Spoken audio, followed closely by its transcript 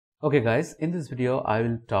Okay guys, in this video I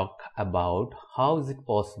will talk about how is it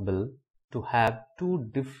possible to have two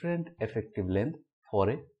different effective length for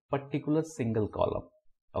a particular single column.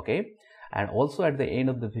 Okay, and also at the end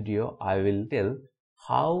of the video I will tell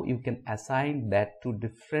how you can assign that to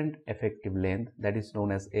different effective length, that is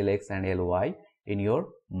known as Lx and Ly, in your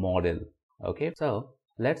model. Okay, so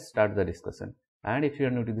let's start the discussion. And if you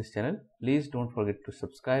are new to this channel, please don't forget to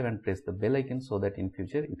subscribe and press the bell icon so that in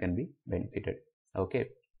future you can be benefited. Okay.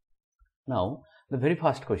 Now, the very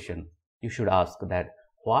first question you should ask that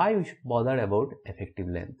why you should bother about effective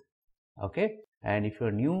length. Okay, and if you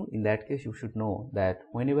are new, in that case you should know that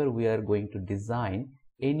whenever we are going to design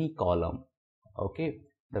any column, okay,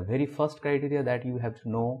 the very first criteria that you have to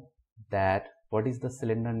know that what is the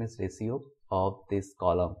slenderness ratio of this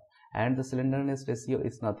column, and the slenderness ratio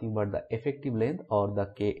is nothing but the effective length or the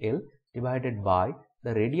KL divided by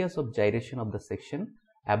the radius of gyration of the section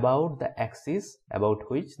about the axis about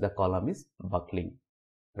which the column is buckling,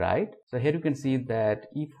 right? So here you can see that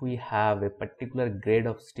if we have a particular grade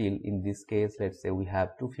of steel, in this case let's say we have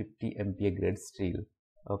 250 MPa grade steel,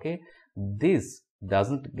 okay, this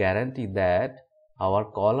doesn't guarantee that our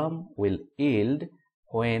column will yield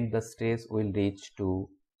when the stress will reach to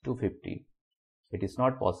 250. It is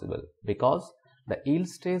not possible because the yield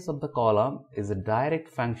stress of the column is a direct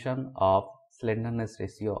function of slenderness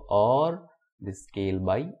ratio or the scale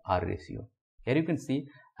by R ratio. Here you can see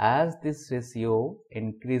as this ratio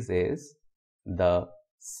increases, the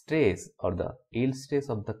stress or the yield stress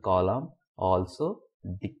of the column also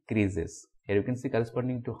decreases. Here you can see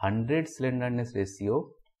corresponding to 100 slenderness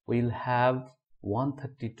ratio, we will have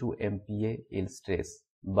 132 MPa yield stress.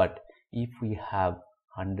 But if we have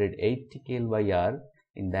 180 kL by R,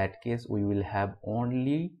 in that case we will have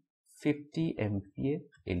only 50 MPa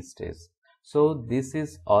yield stress. So this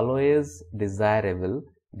is always desirable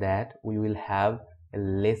that we will have a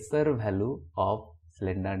lesser value of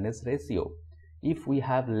slenderness ratio. If we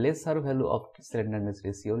have lesser value of slenderness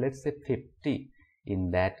ratio, let's say 50, in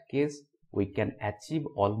that case we can achieve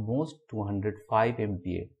almost 205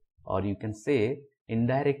 MPa, or you can say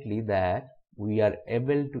indirectly that we are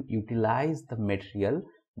able to utilize the material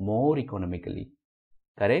more economically,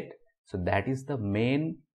 correct? So that is the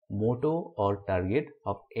main motto or target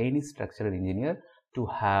of any structural engineer, to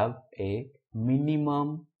have a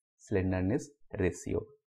minimum slenderness ratio.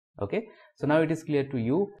 Okay, so now it is clear to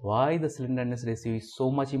you why the slenderness ratio is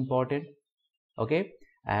so much important. Okay,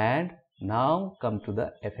 and now come to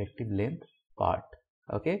the effective length part.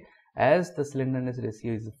 Okay, as the slenderness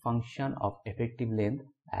ratio is a function of effective length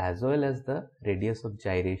as well as the radius of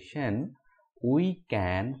gyration, we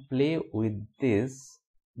can play with this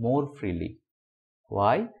more freely.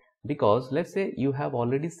 Why? Because let's say you have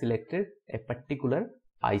already selected a particular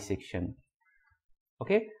I section,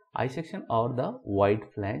 okay, I section or the wide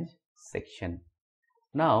flange section.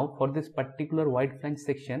 Now for this particular wide flange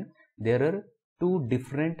section there are two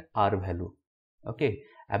different R value. Okay,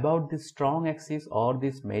 about this strong axis or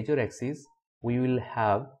this major axis we will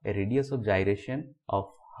have a radius of gyration of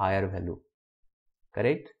higher value,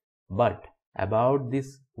 correct? But about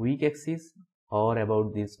this weak axis or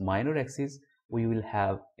about this minor axis we will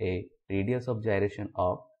have a radius of gyration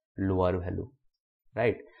of lower value,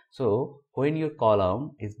 right? So when your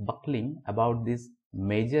column is buckling about this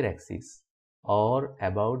major axis or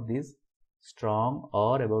about this strong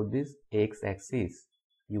or about this x axis,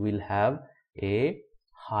 you will have a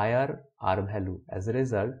higher R value. As a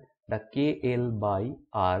result, the KL by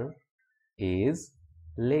R is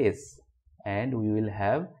less and we will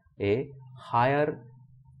have a higher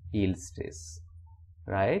yield stress,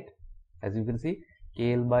 right? As you can see,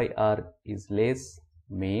 KL by R is less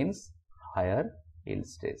means higher yield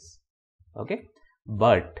stress. Okay,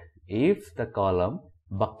 but if the column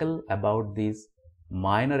buckle about this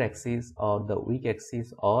minor axis or the weak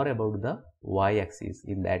axis or about the y axis,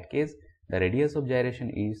 in that case the radius of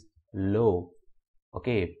gyration is low.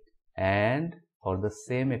 Okay, and for the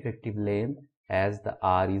same effective length, as the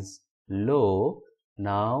R is low,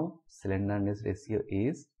 now slenderness ratio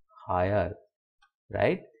is higher,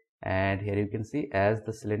 right? And here you can see as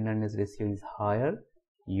the slenderness ratio is higher,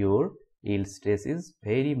 your yield stress is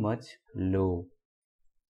very much low,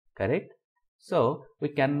 correct? So we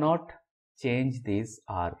cannot change this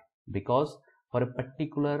R, because for a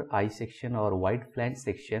particular I section or wide flange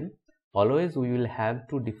section always we will have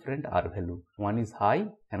two different R value, one is high,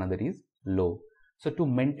 another is low. So to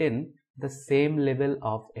maintain the same level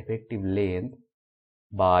of effective length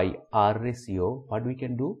by R ratio, what we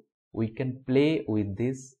can do, we can play with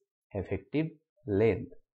this effective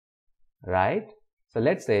length, right? So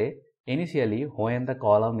let's say initially when the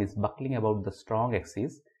column is buckling about the strong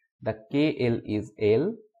axis, the KL is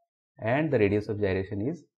L and the radius of gyration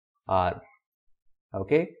is r.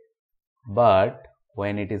 Okay, but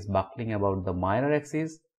when it is buckling about the minor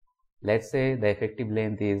axis, let's say the effective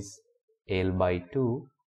length is L by 2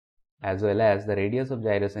 as well as the radius of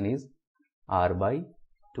gyration is r by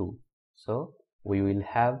 2. So we will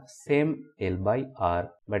have same L by r,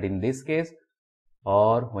 but in this case,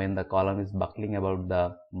 or when the column is buckling about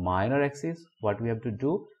the minor axis, what we have to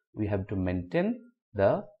do? We have to maintain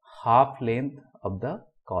the half length of the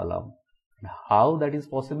column. How that is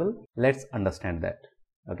possible? Let's understand that.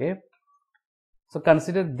 Okay. So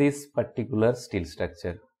consider this particular steel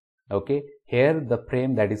structure. Okay. Here the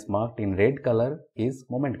frame that is marked in red color is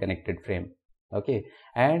moment connected frame. Okay.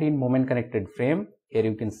 And in moment connected frame, here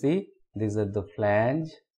you can see these are the flange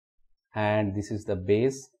and this is the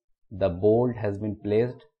base. The bolt has been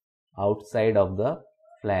placed outside of the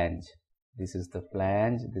flange. This is the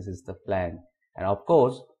flange, this is the flange. And of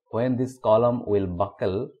course, when this column will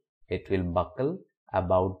buckle, it will buckle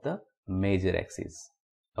about the major axis.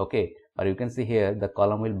 Okay, or you can see here the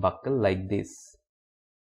column will buckle like this.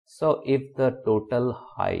 So if the total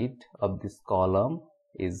height of this column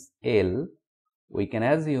is L, we can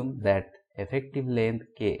assume that effective length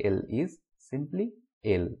KL is simply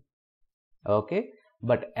L. Okay,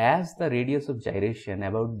 but as the radius of gyration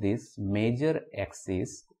about this major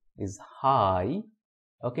axis is high,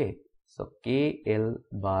 okay, so KL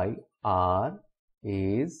by R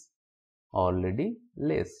is already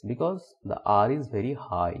less because the R is very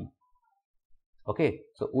high. Okay,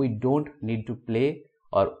 so we don't need to play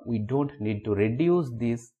or we don't need to reduce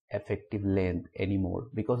this effective length anymore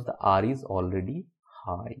because the R is already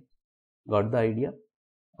high. Got the idea?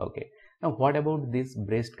 Okay, now what about this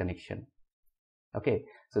braced connection? Okay,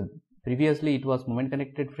 so previously it was moment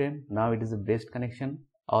connected frame, now it is a braced connection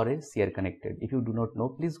or a shear connected. If you do not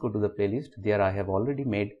know, please go to the playlist. There I have already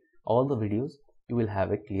made all the videos. You will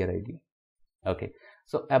have a clear idea. Okay,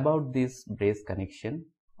 so about this braced connection,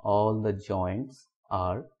 all the joints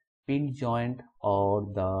are pin joint or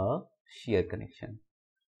the shear connection.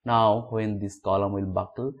 Now when this column will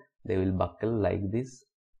buckle, they will buckle like this.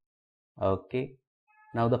 Okay,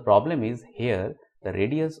 now the problem is here the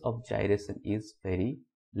radius of gyration is very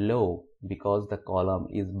low because the column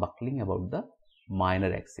is buckling about the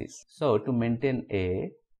minor axis. So to maintain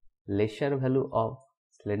a lesser value of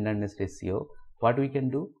slenderness ratio, what we can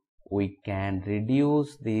do? We can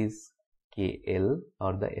reduce this KL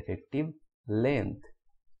or the effective length.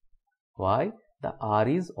 Why? The R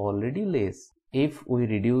is already less. If we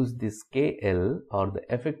reduce this KL or the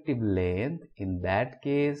effective length, in that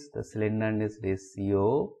case the slenderness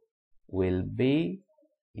ratio will be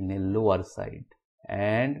in a lower side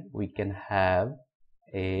and we can have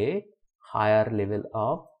a higher level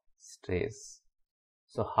of stress.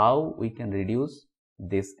 So how we can reduce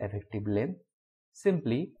this effective length?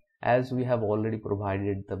 Simply, as we have already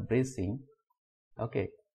provided the bracing, okay,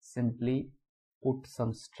 simply put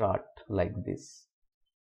some strut like this.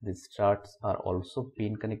 These struts are also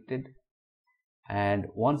pin connected, and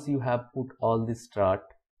once you have put all this strut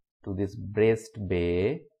to this braced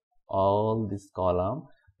bay, all this column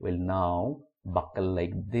will now buckle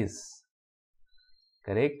like this,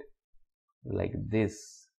 correct? Like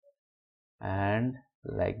this and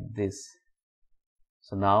like this.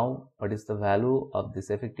 So now what is the value of this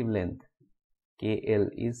effective length? KL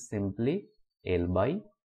is simply L by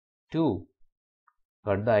 2.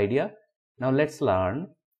 Got the idea? Now let's learn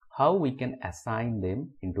how we can assign them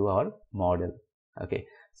into our model. Okay,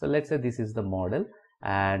 so let's say this is the model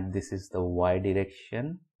and this is the Y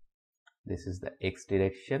direction, this is the X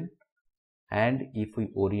direction, and if we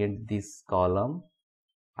orient this column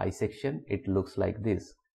I section, it looks like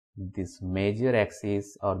this. This major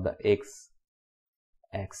axis or the X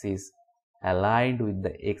axis aligned with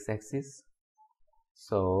the X axis.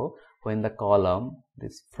 So when the column,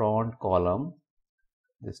 this front column,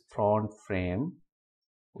 this front frame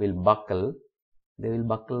will buckle, they will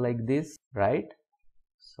buckle like this, right?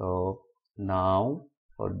 So now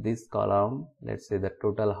for this column, let's say the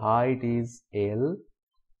total height is L.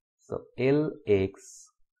 So Lx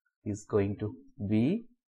is going to be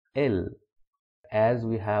L. As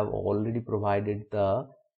we have already provided the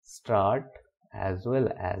strut as well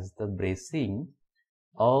as the bracing,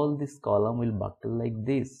 all this column will buckle like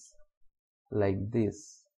this, like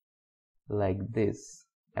this, like this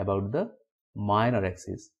about the minor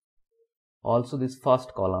axis. Also this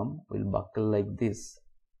first column will buckle like this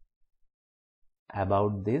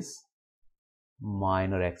about this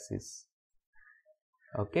minor axis.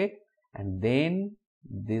 Okay, and then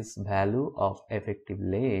this value of effective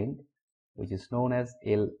length, which is known as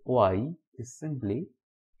Ly, is simply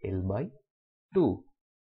L by 2.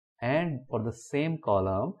 And for the same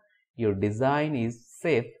column your design is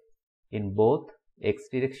safe in both x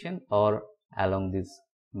direction or along this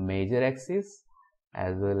major axis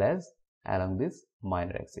as well as along this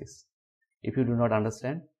minor axis. If you do not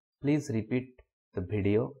understand, please repeat the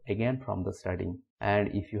video again from the starting. And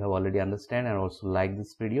if you have already understand and also like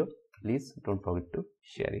this video, please don't forget to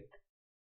share it.